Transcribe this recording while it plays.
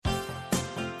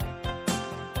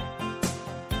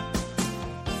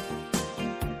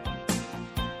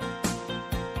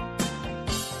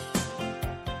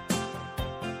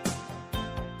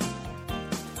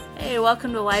Hey,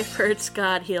 welcome to Life Hurts,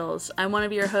 God Heals. I'm one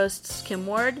of your hosts, Kim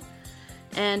Ward,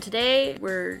 and today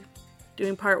we're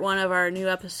doing part one of our new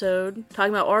episode,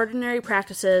 talking about ordinary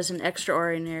practices and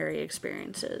extraordinary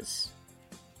experiences.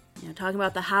 Talking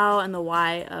about the how and the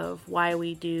why of why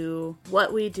we do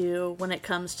what we do when it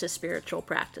comes to spiritual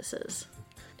practices.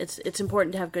 It's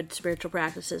important to have good spiritual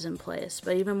practices in place,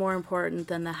 but even more important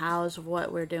than the hows of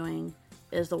what we're doing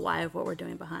is the why of what we're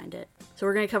doing behind it. So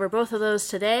we're going to cover both of those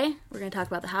today. We're going to talk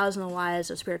about the hows and the whys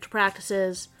of spiritual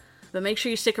practices, but make sure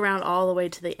you stick around all the way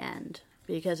to the end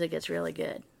because it gets really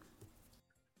good.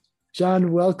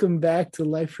 John, welcome back to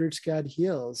Life Hurts, God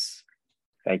Heals.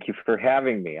 Thank you for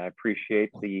having me. I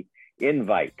appreciate the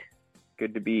invite.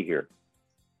 Good to be here.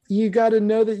 You got to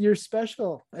know that you're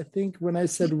special. I think when I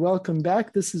said welcome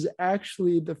back, this is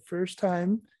actually the first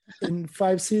time in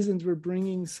 5 seasons we're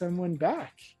bringing someone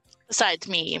back. Besides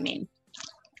me, you mean?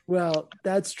 Well,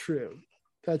 that's true.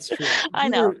 That's true. I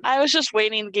know. I was just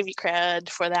waiting to give you credit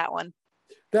for that one.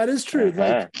 That is true.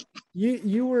 Like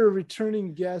you were a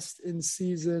returning guest in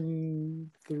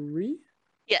season 3?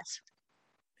 Yes.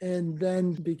 And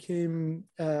then became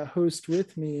a host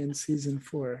with me in season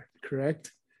 4,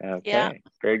 correct? Okay. Yeah.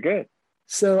 Very good.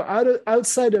 So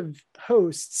outside of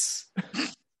hosts,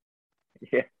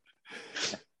 yeah,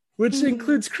 which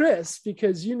includes Chris,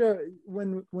 because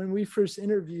when we first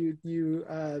interviewed you,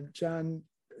 John,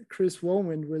 Chris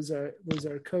Wolman was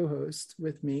our co-host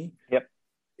with me. Yep.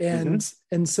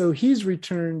 And so he's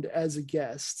returned as a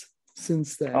guest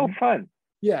since then. Oh, fun.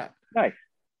 Yeah. Nice.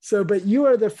 So, but you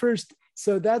are the first.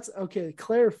 So that's okay.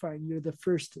 Clarifying, you're the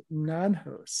first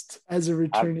non-host as a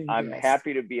returning guest. I'm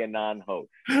happy to be a non-host.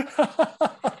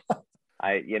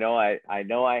 I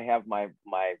know I have my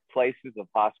places of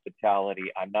hospitality.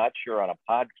 I'm not sure on a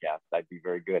podcast I'd be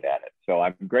very good at it. So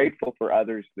I'm grateful for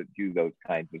others that do those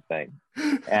kinds of things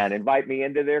and invite me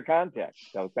into their context.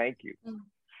 So thank you.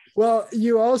 Well,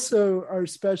 you also are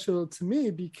special to me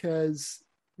because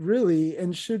really,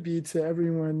 and should be to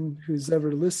everyone who's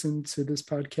ever listened to this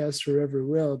podcast or ever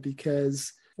will,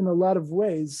 because in a lot of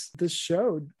ways, this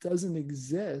show doesn't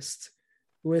exist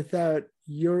without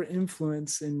your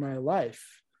influence in my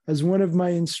life. As one of my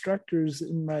instructors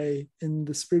in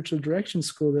the spiritual direction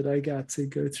school that I got to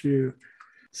go through.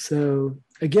 So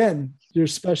again, you're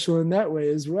special in that way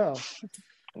as well.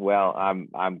 Well,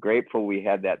 I'm grateful we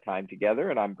had that time together,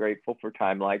 and I'm grateful for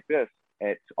time like this.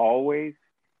 It's always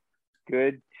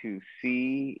good to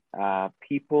see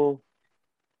people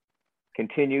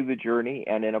continue the journey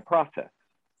and in a process.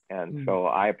 And so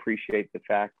I appreciate the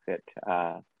fact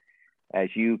that as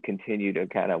you continue to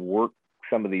kind of work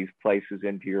some of these places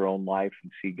into your own life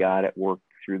and see God at work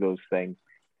through those things,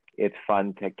 it's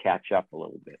fun to catch up a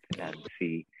little bit and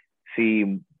see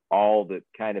all that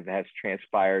kind of has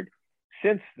transpired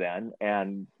since then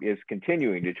and is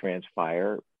continuing to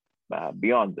transpire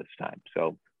beyond this time.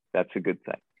 So that's a good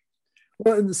thing.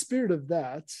 Well, in the spirit of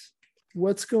that,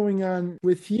 what's going on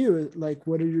with you? Like,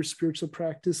 what are your spiritual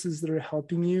practices that are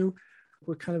helping you?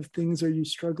 What kind of things are you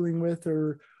struggling with,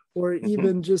 or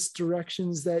even just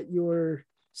directions that you're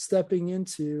stepping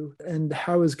into? And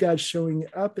how is God showing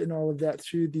up in all of that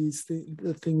through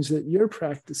the things that you're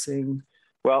practicing?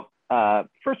 Well,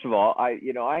 first of all,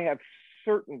 I have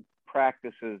certain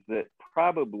practices that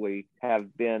probably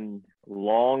have been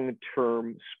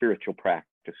long-term spiritual practices.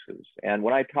 And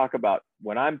when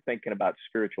I'm thinking about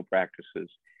spiritual practices,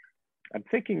 I'm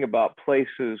thinking about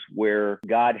places where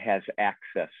God has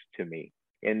access to me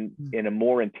in a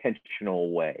more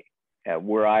intentional way,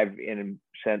 where I've, in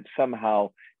a sense,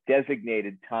 somehow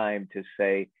designated time to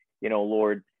say,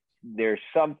 Lord, there's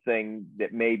something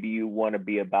that maybe you want to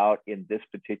be about in this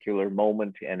particular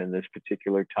moment and in this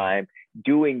particular time,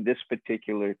 doing this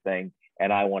particular thing,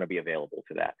 and I want to be available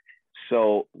to that.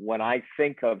 So when I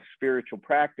think of spiritual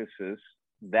practices,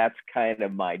 that's kind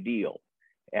of my deal.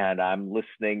 And I'm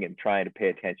listening and trying to pay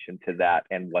attention to that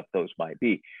and what those might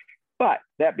be. But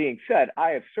that being said,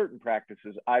 I have certain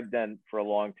practices I've done for a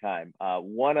long time.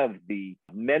 One of the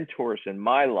mentors in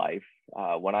my life,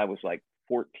 when I was like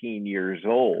 14 years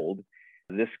old,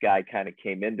 this guy kind of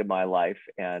came into my life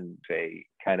and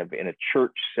kind of in a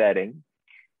church setting.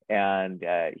 And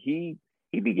he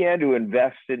began to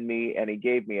invest in me, and he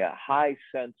gave me a high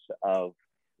sense of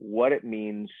what it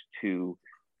means to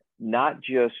not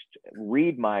just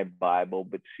read my Bible,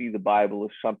 but see the Bible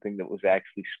as something that was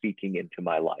actually speaking into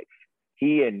my life.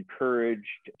 He encouraged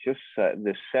just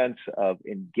the sense of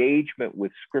engagement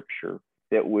with Scripture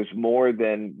that was more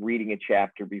than reading a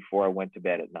chapter before I went to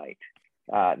bed at night.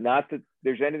 Not that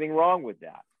there's anything wrong with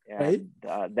that. And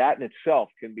that in itself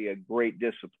can be a great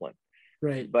discipline.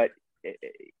 Right. But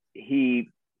he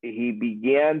he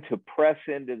began to press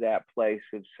into that place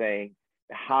of saying,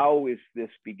 how is this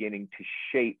beginning to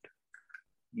shape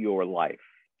your life?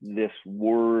 This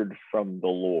word from the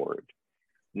Lord,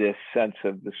 this sense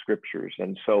of the scriptures.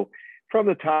 And so from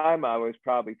the time I was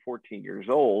probably 14 years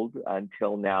old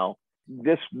until now,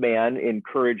 this man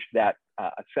encouraged that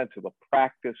a sense of a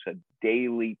practice, a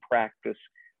daily practice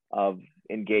of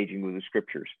engaging with the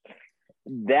scriptures.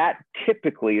 That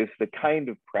typically is the kind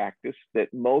of practice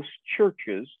that most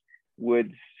churches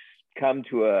would come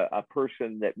to a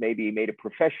person that maybe made a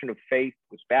profession of faith,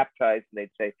 was baptized, and they'd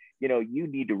say, you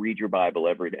need to read your Bible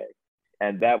every day.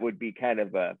 And that would be kind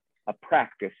of a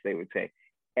practice, they would say.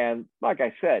 And like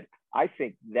I said, I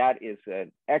think that is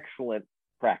an excellent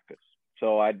practice.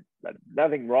 So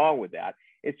nothing wrong with that.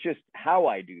 It's just how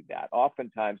I do that.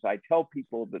 Oftentimes I tell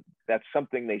people that that's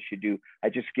something they should do. I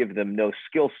just give them no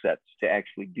skill sets to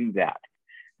actually do that.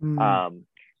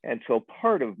 And so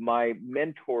part of my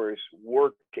mentor's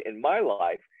work in my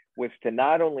life was to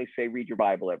not only say, read your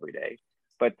Bible every day,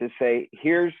 but to say,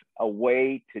 here's a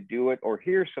way to do it, or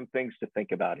here's some things to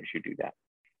think about as you do that.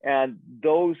 And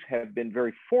those have been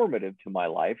very formative to my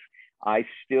life. I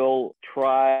still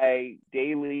try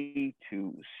daily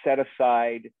to set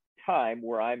aside time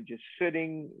where I'm just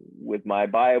sitting with my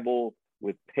Bible,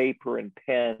 with paper and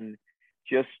pen,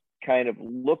 just kind of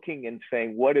looking and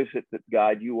saying, what is it that,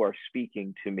 God, you are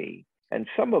speaking to me? And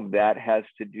some of that has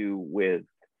to do with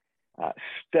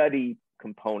study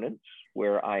components,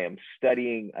 where I am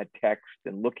studying a text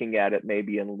and looking at it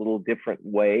maybe in a little different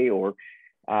way, or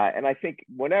and I think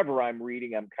whenever I'm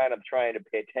reading, I'm kind of trying to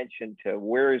pay attention to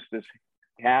where is this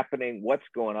happening, what's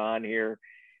going on here,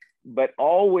 but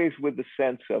always with the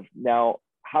sense of, now,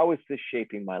 how is this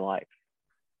shaping my life?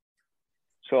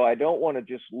 So I don't want to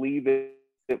just leave it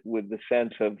with the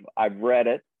sense of, I've read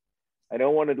it. I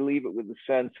don't want to leave it with the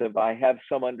sense of, I have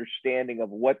some understanding of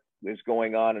what is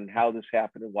going on and how this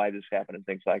happened and why this happened and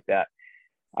things like that.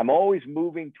 I'm always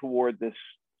moving toward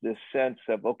this sense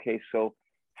of, okay, so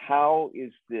how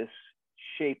is this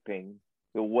shaping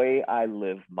the way I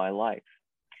live my life?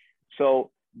 So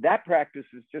that practice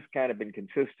has just kind of been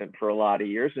consistent for a lot of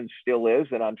years and still is,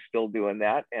 and I'm still doing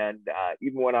that. And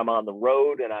even when I'm on the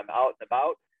road and I'm out and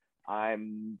about,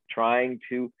 I'm trying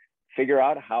to figure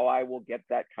out how I will get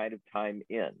that kind of time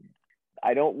in.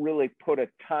 I don't really put a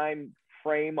time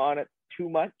frame on it too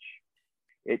much.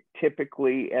 It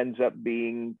typically ends up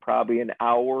being probably an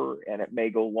hour, and it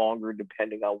may go longer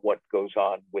depending on what goes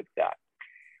on with that.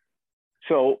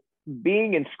 So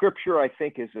being in scripture, I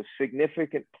think, is a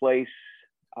significant place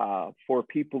for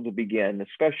people to begin,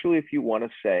 especially if you want to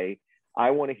say,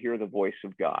 I want to hear the voice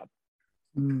of God.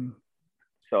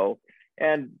 So,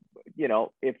 and,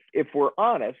 if we're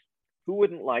honest, who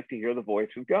wouldn't like to hear the voice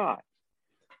of God?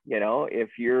 If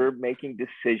you're making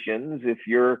decisions, if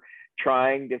you're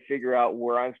trying to figure out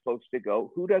where I'm supposed to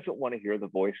go, who doesn't want to hear the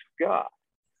voice of God?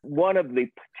 One of the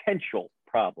potential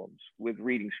problems with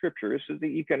reading scriptures is that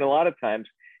you can a lot of times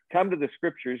come to the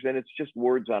scriptures and it's just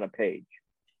words on a page.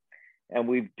 And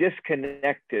we've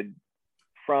disconnected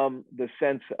from the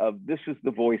sense of, this is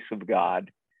the voice of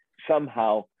God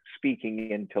somehow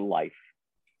speaking into life.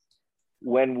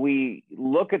 When we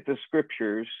look at the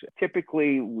scriptures,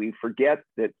 typically we forget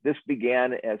that this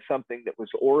began as something that was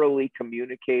orally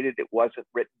communicated. It wasn't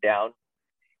written down.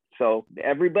 So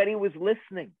everybody was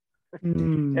listening.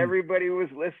 Everybody was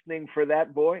listening for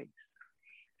that voice.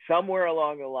 Somewhere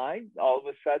along the line, all of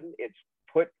a sudden, it's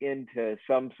put into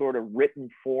some sort of written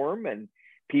form, and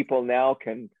people now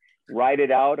can write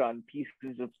it out on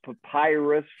pieces of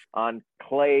papyrus, on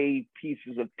clay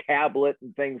pieces of tablet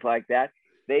and things like that.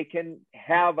 They can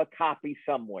have a copy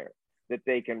somewhere that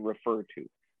they can refer to.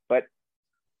 But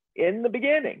in the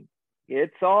beginning,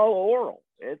 it's all oral.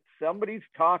 It's somebody's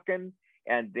talking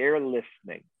and they're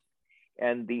listening.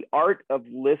 And the art of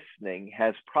listening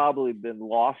has probably been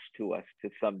lost to us to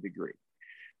some degree.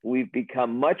 We've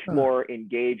become much more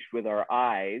engaged with our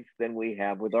eyes than we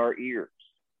have with our ears.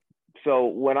 So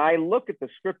when I look at the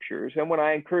scriptures, and when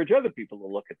I encourage other people to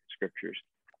look at the scriptures,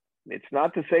 it's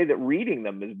not to say that reading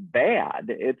them is bad.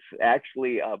 It's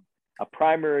actually a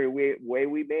primary way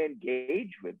we may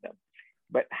engage with them.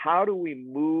 But how do we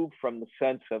move from the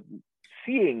sense of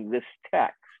seeing this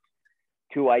text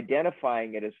to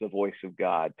identifying it as the voice of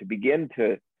God, to begin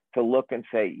to look and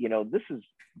say, this is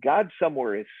God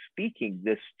somewhere is speaking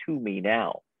this to me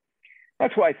now.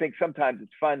 That's why I think sometimes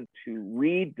it's fun to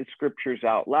read the scriptures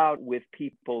out loud with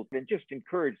people and just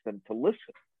encourage them to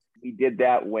listen. We did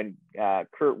that when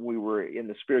Kurt, we were in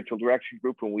the spiritual direction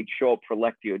group, and we'd show up for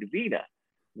Lectio Divina.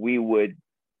 We would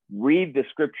read the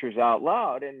scriptures out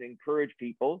loud and encourage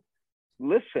people,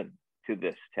 listen to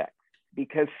this text.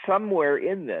 Because somewhere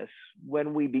in this,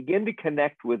 when we begin to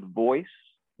connect with voice,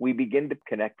 we begin to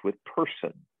connect with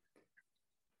person,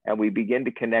 and we begin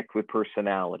to connect with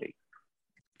personality.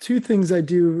 Two things I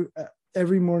do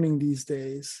every morning these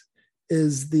days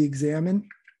is the examine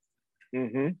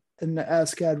and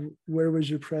ask God, where was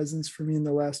your presence for me in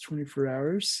the last 24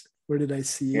 hours? Where did I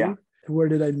see you? Yeah. Where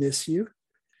did I miss you?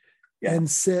 Yeah. And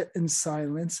sit in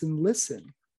silence and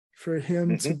listen for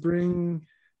him to bring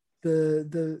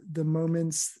the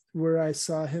moments where I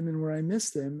saw him and where I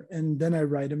missed him. And then I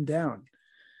write them down.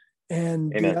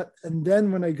 And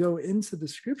then when I go into the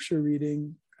scripture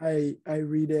reading, I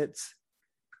read it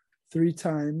 3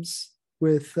 times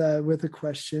with a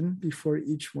question before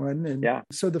each one. And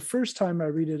so the first time I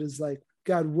read it is like,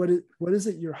 God, what is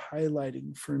it you're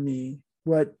highlighting for me?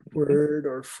 What word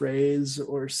or phrase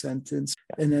or sentence?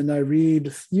 And then I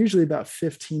read usually about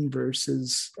 15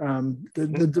 verses.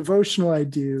 The devotional I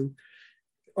do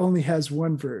only has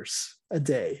 1 verse a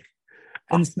day.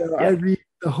 And so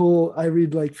I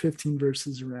read like 15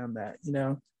 verses around that, you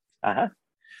know?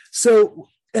 So,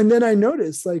 and then I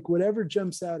notice like whatever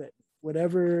jumps out at me,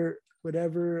 whatever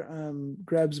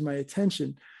grabs my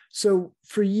attention. So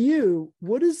for you,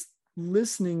 what is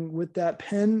listening with that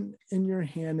pen in your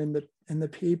hand and the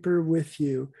paper with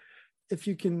you, if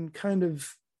you can kind of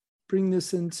bring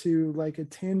this into like a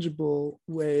tangible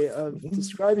way of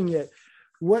describing it,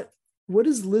 what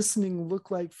does listening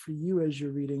look like for you as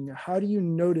you're reading? How do you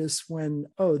notice when,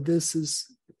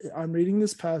 I'm reading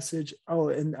this passage,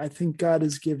 and I think God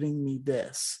is giving me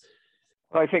this?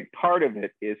 Well, I think part of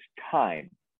it is time.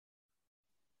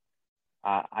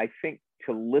 I think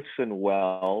to listen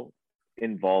well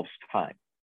involves time.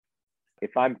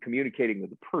 If I'm communicating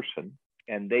with a person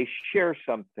and they share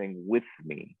something with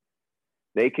me,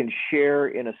 they can share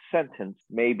in a sentence,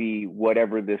 maybe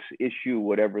whatever this issue,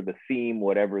 whatever the theme,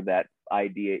 whatever that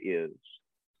idea is.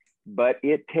 But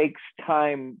it takes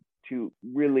time to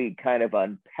really kind of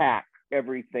unpack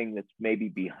everything that's maybe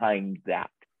behind that.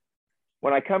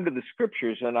 When I come to the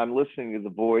scriptures and I'm listening to the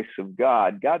voice of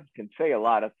God, God can say a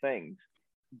lot of things.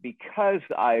 Because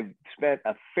I've spent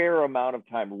a fair amount of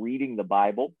time reading the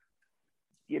Bible,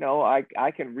 you know,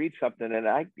 I can read something and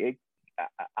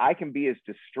I can be as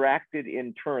distracted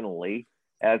internally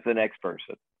as the next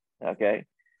person. Okay.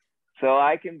 So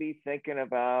I can be thinking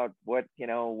about what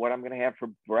I'm going to have for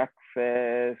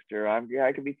breakfast, or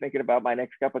I can be thinking about my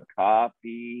next cup of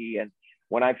coffee. And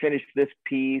when I finish this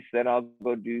piece, then I'll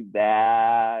go do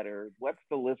that. Or what's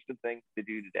the list of things to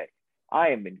do today?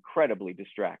 I am incredibly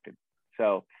distracted.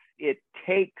 So it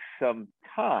takes some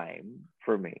time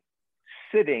for me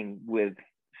sitting with,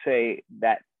 say,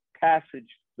 that passage,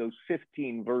 those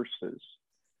 15 verses.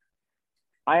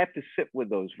 I have to sit with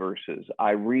those verses.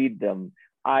 I read them.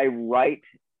 I write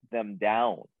them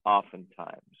down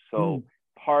oftentimes. So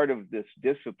part of this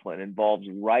discipline involves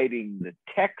writing the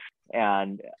text,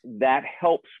 and that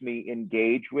helps me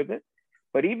engage with it.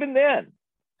 But even then,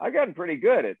 I've gotten pretty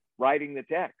good at writing the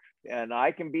text. And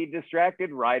I can be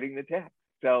distracted writing the text.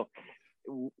 So,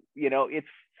 you know, it's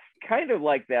kind of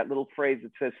like that little phrase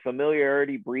that says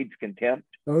familiarity breeds contempt.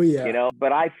 Oh, yeah. You know,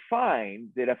 but I find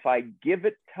that if I give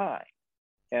it time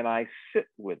and I sit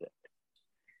with it,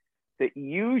 that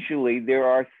usually there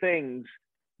are things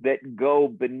that go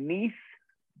beneath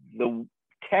the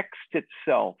text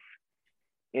itself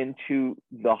into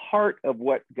the heart of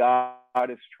what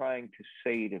God is trying to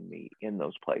say to me in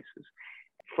those places.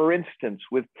 For instance,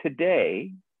 with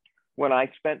today, when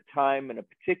I spent time in a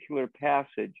particular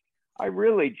passage, I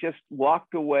really just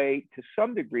walked away to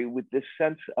some degree with this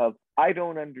sense of, I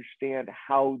don't understand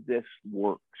how this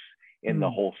works in the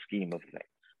whole scheme of things.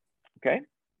 Okay.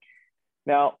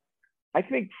 Now, I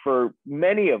think for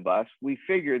many of us, we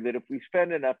figure that if we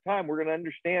spend enough time, we're going to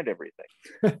understand everything.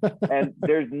 And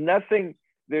there's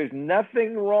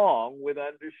nothing wrong with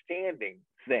understanding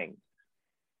things.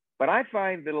 But I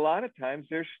find that a lot of times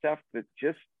there's stuff that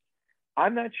just,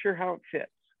 I'm not sure how it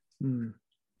fits.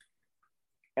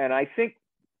 And I think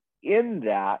in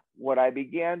that, what I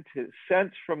began to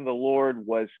sense from the Lord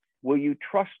was, will you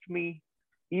trust me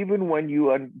even when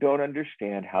you don't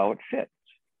understand how it fits?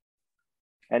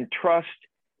 And trust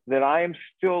that I am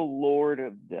still Lord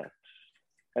of this,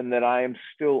 and that I am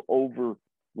still over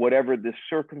whatever the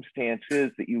circumstance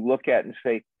is that you look at and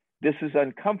say, this is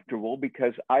uncomfortable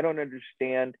because I don't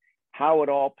understand how it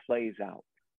all plays out,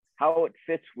 how it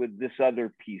fits with this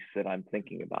other piece that I'm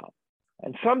thinking about.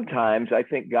 And sometimes I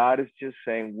think God is just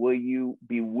saying, will you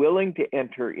be willing to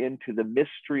enter into the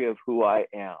mystery of who I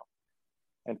am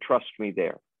and trust me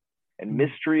there? And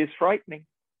mystery is frightening.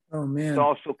 Oh, man. It's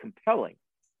also compelling.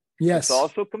 Yes. It's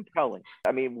also compelling.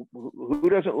 I mean, who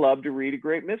doesn't love to read a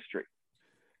great mystery?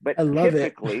 But I love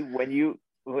typically, when you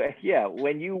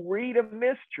read a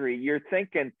mystery, you're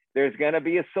thinking there's going to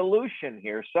be a solution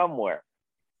here somewhere.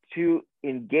 To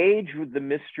engage with the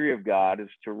mystery of God is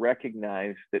to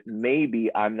recognize that maybe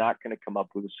I'm not going to come up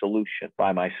with a solution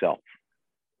by myself.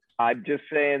 I'm just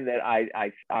saying that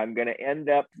I'm going to end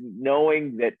up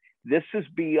knowing that this is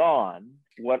beyond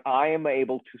what I am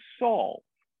able to solve.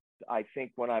 I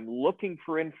think when I'm looking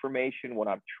for information, when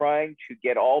I'm trying to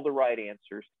get all the right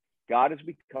answers, God has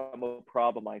become a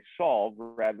problem I solve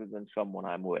rather than someone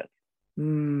I'm with.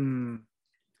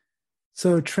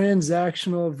 So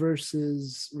transactional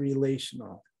versus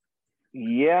relational.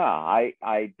 Yeah,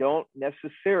 I don't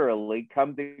necessarily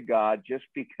come to God just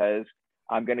because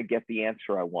I'm going to get the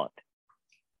answer I want.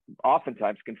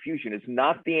 Oftentimes, confusion is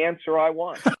not the answer I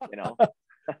want,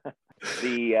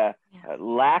 the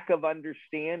lack of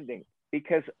understanding,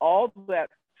 because all that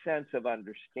sense of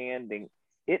understanding,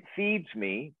 it feeds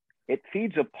me. It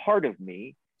feeds a part of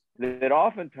me that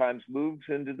oftentimes moves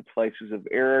into the places of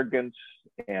arrogance.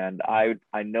 And I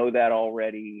know that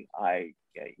already. I've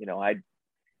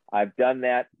done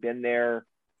that, been there.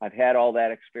 I've had all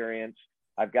that experience.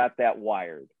 I've got that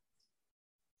wired.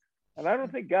 And I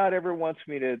don't think God ever wants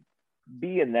me to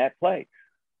be in that place.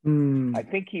 I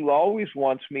think he always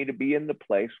wants me to be in the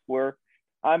place where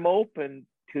I'm open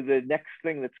to the next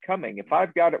thing that's coming. If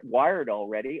I've got it wired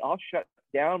already, I'll shut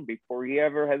down before he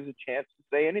ever has a chance to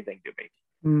say anything to me.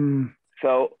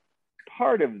 So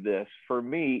part of this for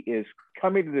me is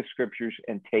coming to the scriptures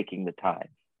and taking the time.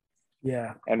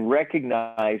 Yeah. And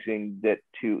recognizing that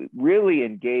to really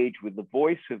engage with the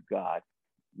voice of God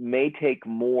may take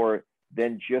more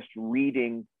than just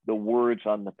reading the words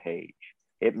on the page.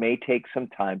 It may take some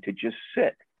time to just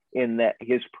sit in that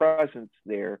his presence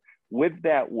there with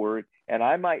that word. And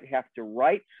I might have to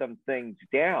write some things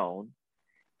down.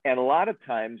 And a lot of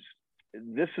times,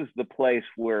 this is the place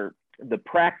where the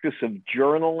practice of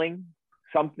journaling,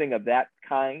 something of that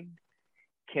kind,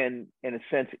 can, in a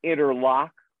sense,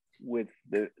 interlock with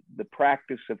the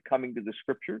practice of coming to the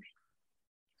scriptures.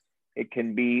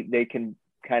 They can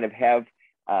kind of have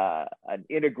an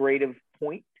integrative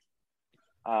point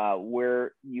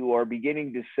where you are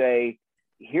beginning to say,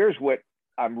 here's what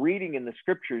I'm reading in the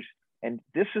scriptures, and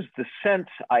this is the sense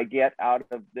I get out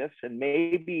of this. And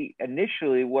maybe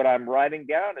initially what I'm writing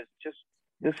down is just,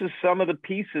 this is some of the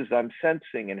pieces I'm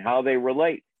sensing and how they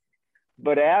relate.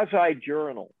 But as I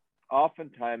journal,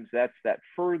 oftentimes that's that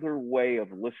further way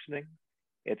of listening.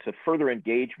 It's a further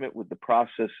engagement with the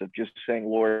process of just saying,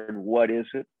 Lord, what is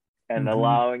it? And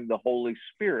allowing the Holy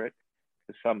Spirit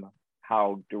to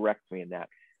somehow direct me in that.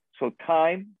 So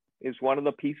time is one of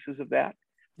the pieces of that.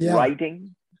 Yeah.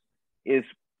 Writing is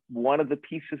one of the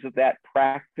pieces of that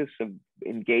practice of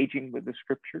engaging with the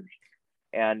scriptures.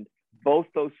 And both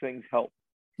those things help.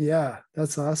 Yeah,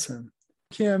 that's awesome.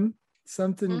 Kim,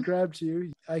 something grabbed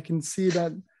you. I can see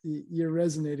that you're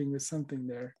resonating with something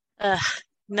there.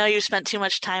 No, you spent too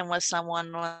much time with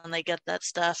someone when they get that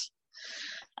stuff.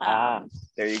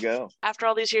 There you go. After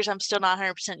all these years, I'm still not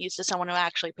 100% used to someone who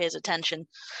actually pays attention.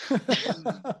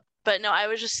 But no, I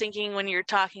was just thinking when you're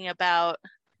talking about,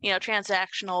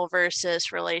 transactional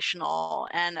versus relational.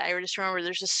 And I just remember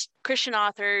there's this Christian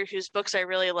author whose books I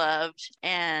really loved.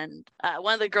 And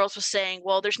one of the girls was saying,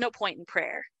 well, there's no point in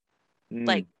prayer.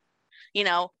 Like,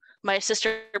 my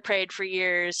sister prayed for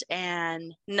years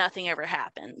and nothing ever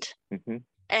happened.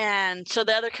 And so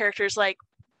the other character is like,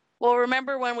 well,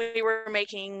 remember when we were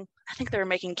I think they were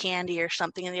making candy or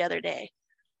something the other day,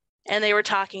 and they were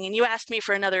talking and you asked me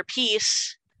for another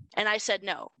piece and I said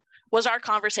no. Was our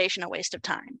conversation a waste of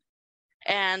time?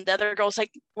 And the other girl's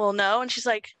like, well, no. And she's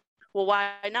like, well,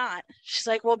 why not? She's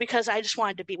like, well, because I just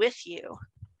wanted to be with you.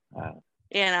 Wow.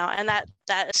 And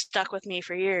that stuck with me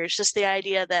for years. Just the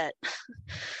idea that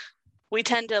we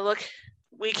can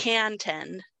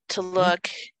tend to look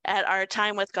at our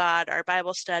time with God, our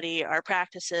Bible study, our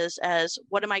practices as,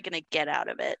 what am I going to get out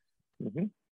of it?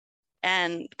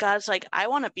 And God's like, I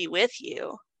want to be with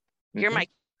you. You're my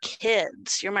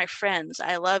kids. You're my friends.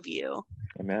 I love you.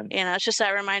 Amen. It's just that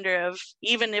reminder of,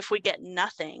 even if we get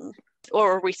nothing,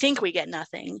 or we think we get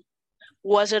nothing,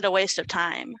 was it a waste of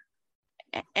time?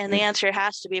 And the answer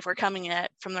has to be, if we're coming at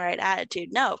it from the right attitude,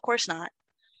 no, of course not.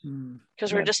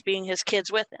 Because we're just being his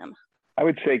kids with him. I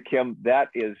would say, Kim, that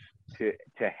is to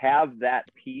have that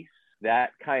peace,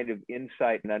 that kind of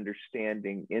insight and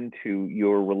understanding into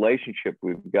your relationship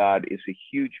with God is a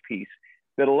huge piece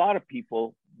that a lot of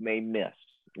people may miss.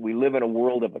 We live in a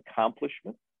world of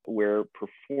accomplishment where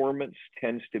performance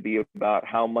tends to be about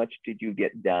how much did you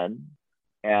get done.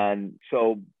 And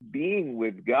so being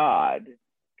with God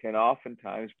can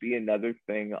oftentimes be another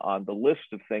thing on the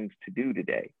list of things to do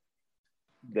today.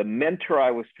 The mentor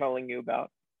I was telling you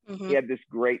about, he had this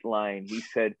great line. He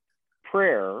said,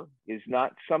 prayer is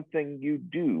not something you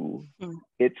do,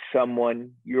 it's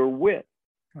someone you're with.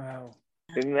 Wow.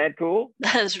 Isn't that cool?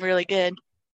 That is really good.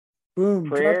 Boom.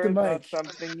 Prayer Drop the is mic. not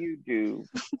something you do.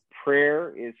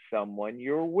 Prayer is someone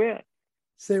you're with.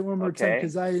 Say it one more time Okay.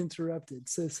 because I interrupted.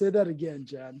 So say that again,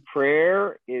 John.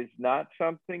 Prayer is not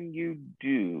something you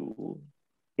do.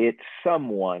 It's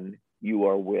someone you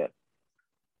are with.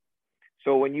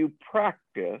 So when you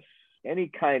practice any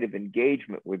kind of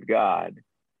engagement with God,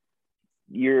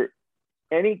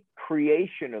 any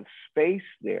creation of space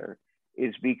there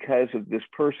is because of this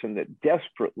person that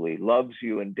desperately loves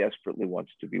you and desperately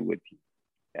wants to be with you.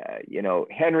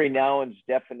 Henry Nouwen's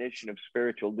definition of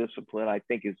spiritual discipline, I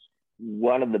think, is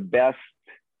one of the best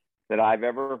that I've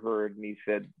ever heard. And he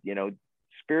said,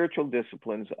 spiritual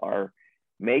disciplines are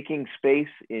making space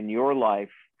in your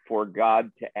life for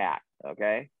God to act.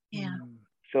 Okay. Yeah.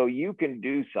 So you can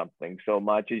do something so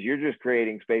much as you're just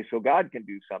creating space so God can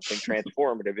do something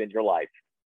transformative in your life.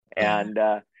 And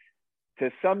to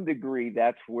some degree,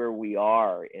 that's where we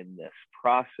are in this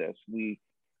process.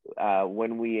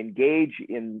 When we engage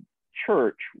in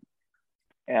church,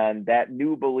 and that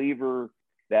new believer,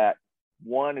 that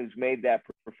one who's made that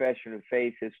profession of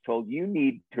faith, is told, you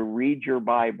need to read your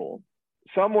Bible.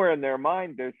 Somewhere in their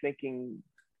mind, they're thinking,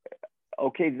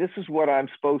 okay, this is what I'm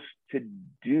supposed to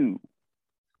do.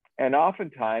 And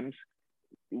oftentimes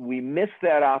we miss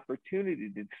that opportunity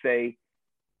to say,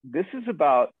 this is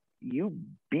about you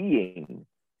being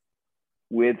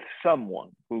with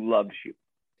someone who loves you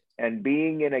and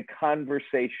being in a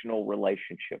conversational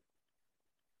relationship.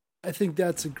 I think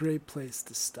that's a great place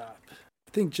to stop.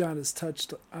 I think John has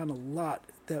touched on a lot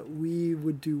that we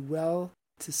would do well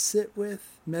to sit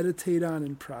with, meditate on,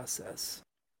 and process.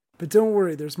 But don't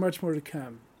worry, there's much more to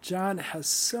come. John has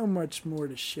so much more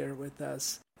to share with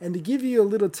us. And to give you a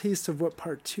little taste of what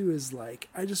part 2 is like,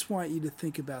 I just want you to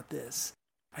think about this.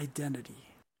 Identity.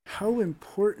 How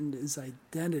important is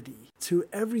identity to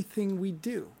everything we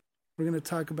do? We're going to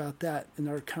talk about that in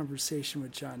our conversation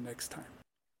with John next time.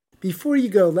 Before you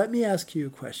go, let me ask you a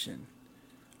question.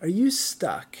 Are you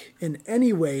stuck in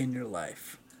any way in your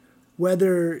life?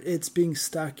 Whether it's being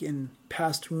stuck in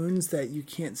past wounds that you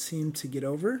can't seem to get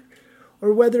over,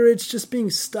 or whether it's just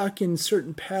being stuck in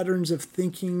certain patterns of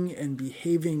thinking and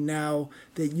behaving now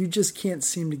that you just can't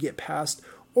seem to get past,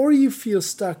 or you feel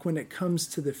stuck when it comes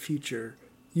to the future.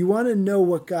 You want to know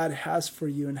what God has for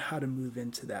you and how to move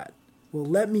into that. Well,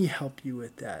 let me help you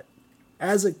with that.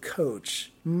 As a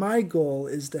coach, my goal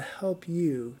is to help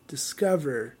you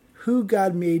discover who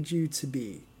God made you to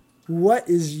be. What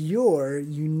is your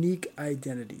unique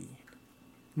identity?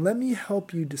 Let me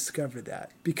help you discover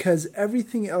that, because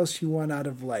everything else you want out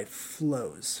of life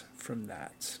flows from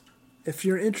that. If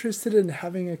you're interested in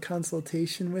having a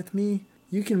consultation with me,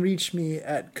 you can reach me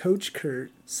at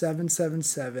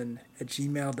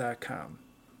coachkurt777@gmail.com.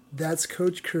 That's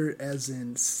Coach Kurt as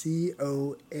in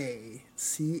COACHKURT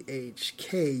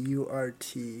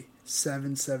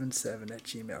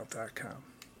 777@gmail.com.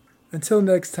 Until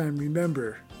next time,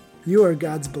 remember, you are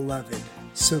God's beloved,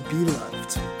 so be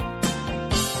loved.